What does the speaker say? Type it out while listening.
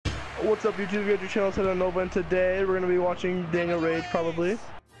What's up, YouTube? We got your channel benthesupernova, and today we're gonna be watching Daniel Rage, probably.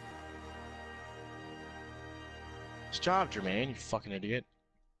 Nice job, Jermaine, you fucking idiot.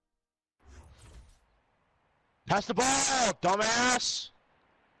 Pass the ball, dumbass!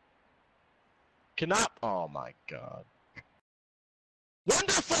 Cannot. Oh my god.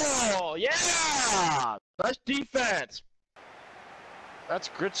 Wonderful! Yeah! Nice defense!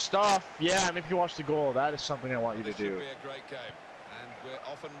 That's good stuff. Yeah, and if you watch the goal, that is something I want you to do. This should be a great game, and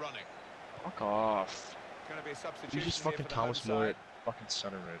we're off and running. Fuck off. It's going to be a substitution. You just fucking Thomas Muller, fucking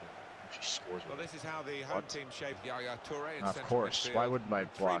center mid. She scores well, with this is how the home team shaped Yaya Toure in of course. Why would my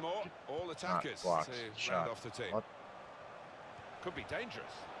block all attackers not to round off the team? What? Could be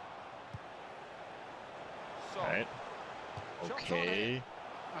dangerous. So, right. Okay.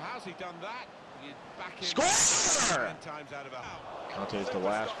 well, how's he done that? You back in Score! 10 times out of a Conte is the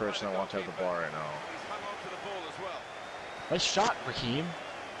last person I want to have the ball right now. He's hung on to the ball as well. Nice shot, Raheem.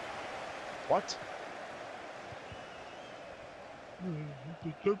 What? Yaya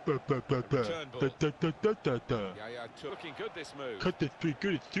looking good this move. Cut that's pretty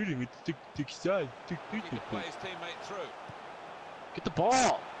good at shooting with 6 sides. He could play his teammate through. Get the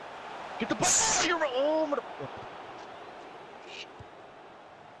ball! Get the ball! You're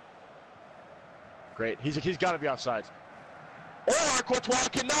Great. He's got to be offsides. Or Courtois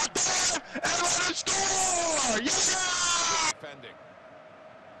can knock down and let him score! Yeah! Defending.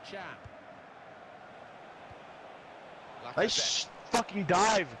 Chan. Nice fucking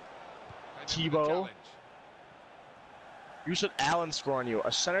dive, Tebow. You said Allen score on you.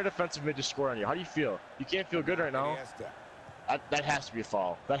 A center defensive mid to score on you. How do you feel? You can't feel good right now. That has to be a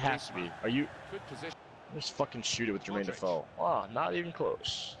foul. That has to be. Are you? Good position. Just fucking shoot it with Jermaine Defoe. Oh, not even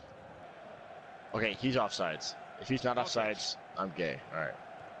close. Okay, he's offsides. If he's not offsides, I'm gay. All right.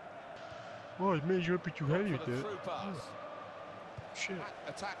 Oh, it made you up too heavy with that. Shit. That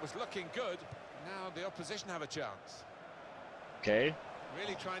attack was looking good. Now the opposition have a chance. Okay.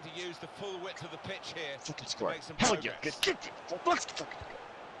 Really trying to use the full width of the pitch here. Fucking score. Make some Hell progress. yeah. Let's fucking go.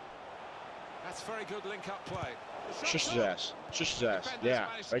 That's very good link-up play. Shush his ass. Shush his ass. Yeah,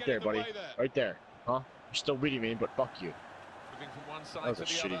 right there, buddy. Right there. Huh? You're still reading me, but fuck you. From one side That was a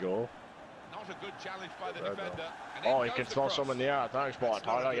shitty goal. Not a good challenge by the defender. Oh, he can throw someone in the air. Thanks, boy.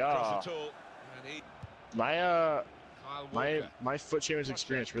 Tyler, yeah. My foot champions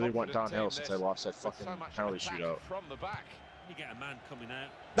experience really went downhill since I lost that fucking penalty shootout. From the back. You get a man coming out.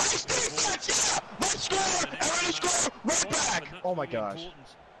 Nice defense, yeah! Let's score! And ready to score! Right back! Oh my gosh.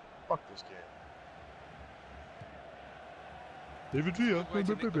 Fuck this game. David Villa. Quick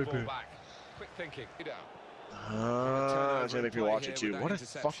thinking. It's gonna make me watch it too. What a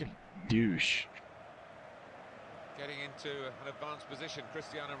fucking douche. Getting into an advanced position,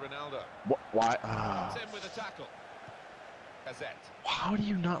 Cristiano Ronaldo. What? Why? In with a tackle. How do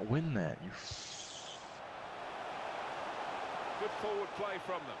you not win that? You. Good forward play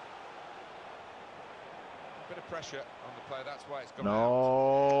from them. A bit of pressure on the play. That's why it's gone out.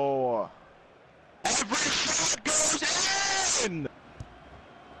 No. Every shot goes in.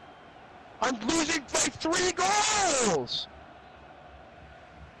 I'm losing by 3 goals!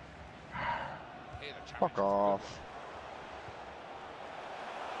 Fuck off.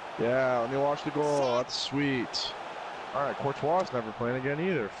 Yeah, let me watch the goal. That's sweet. Alright, Courtois never playing again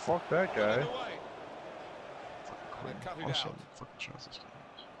either. Fuck that guy. Fucking shots this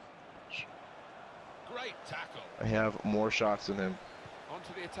game. Great tackle. I have more shots than him.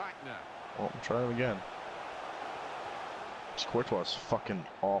 Onto the attack now. Well, I'm trying him again. This Courtois is fucking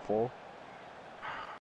awful.